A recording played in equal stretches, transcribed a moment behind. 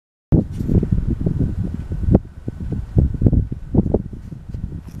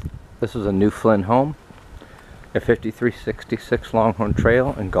This is a new Flynn home, a 5366 Longhorn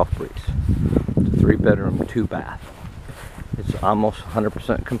Trail in Gulf Breeze. It's a 3-bedroom, 2-bath. It's almost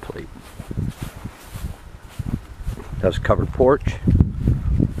 100% complete. It has a covered porch,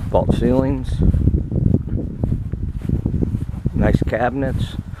 vault ceilings, nice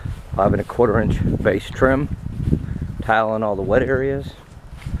cabinets, 5 1/4 inch base trim, tile in all the wet areas.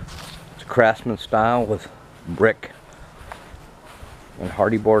 It's a craftsman style with brick and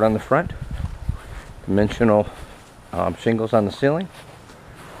hardy board on the front, dimensional shingles on the ceiling.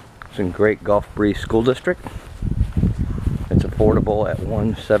 It's in great Gulf Breeze School District. It's affordable at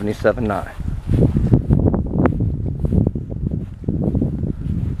 $177,900.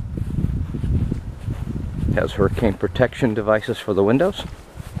 It has hurricane protection devices for the windows.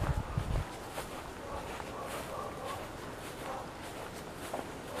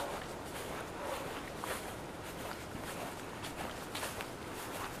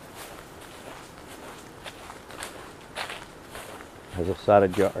 Has a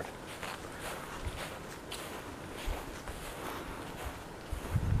sodded yard.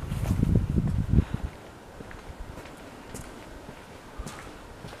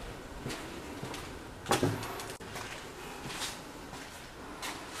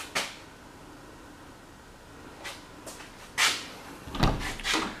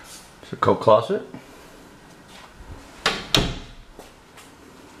 It's a coat closet.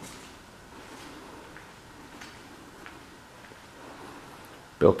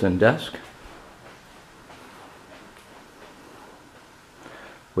 Built-in desk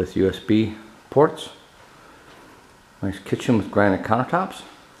with USB ports. Nice kitchen with granite countertops.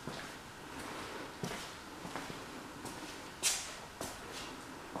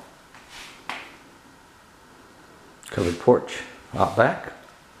 Covered porch out back.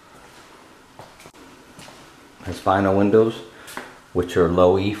 Has vinyl windows, which are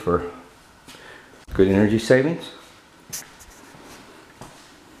low E for good energy savings.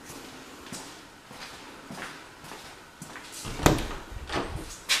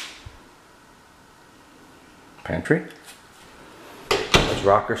 Pantry. Has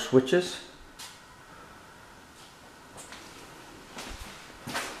rocker switches.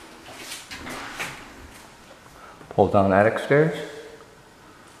 Pull down attic stairs.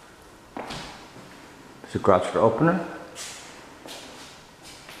 There's a garage door opener.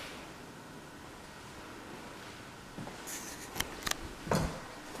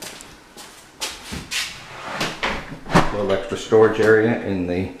 A little extra storage area in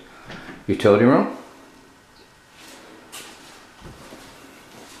the utility room.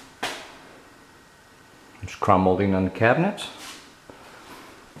 There's chrome molding on the cabinets.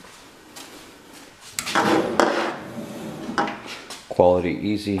 Quality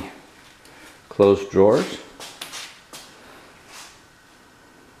easy closed drawers.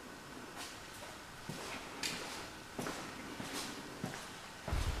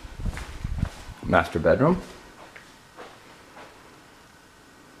 Master bedroom.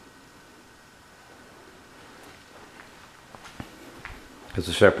 Has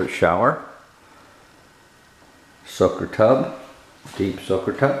a separate shower. Soaker tub, deep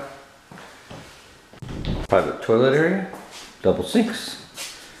soaker tub, private toilet area, double sinks,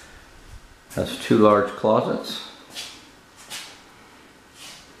 has 2 large closets,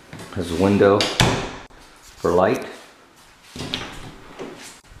 has a window for light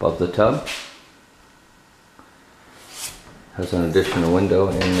above the tub, has an additional window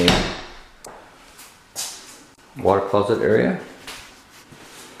in the water closet area,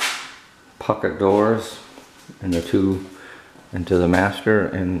 pocket doors and the 2 into the master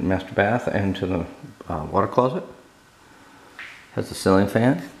bath and to the water closet. Has a ceiling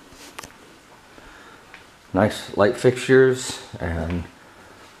fan. Nice light fixtures and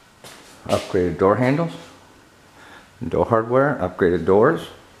upgraded door handles, door hardware, upgraded doors.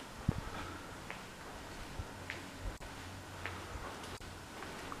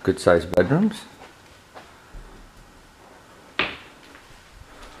 Good sized bedrooms.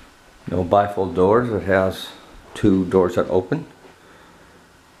 No bifold doors. It has 2 doors that open.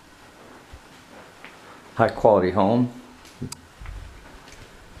 High quality home.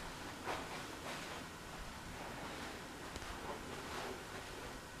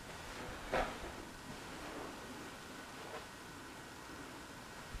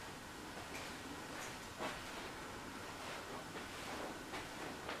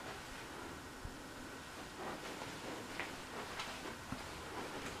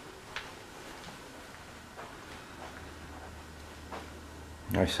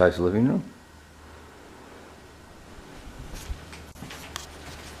 Nice sized living room.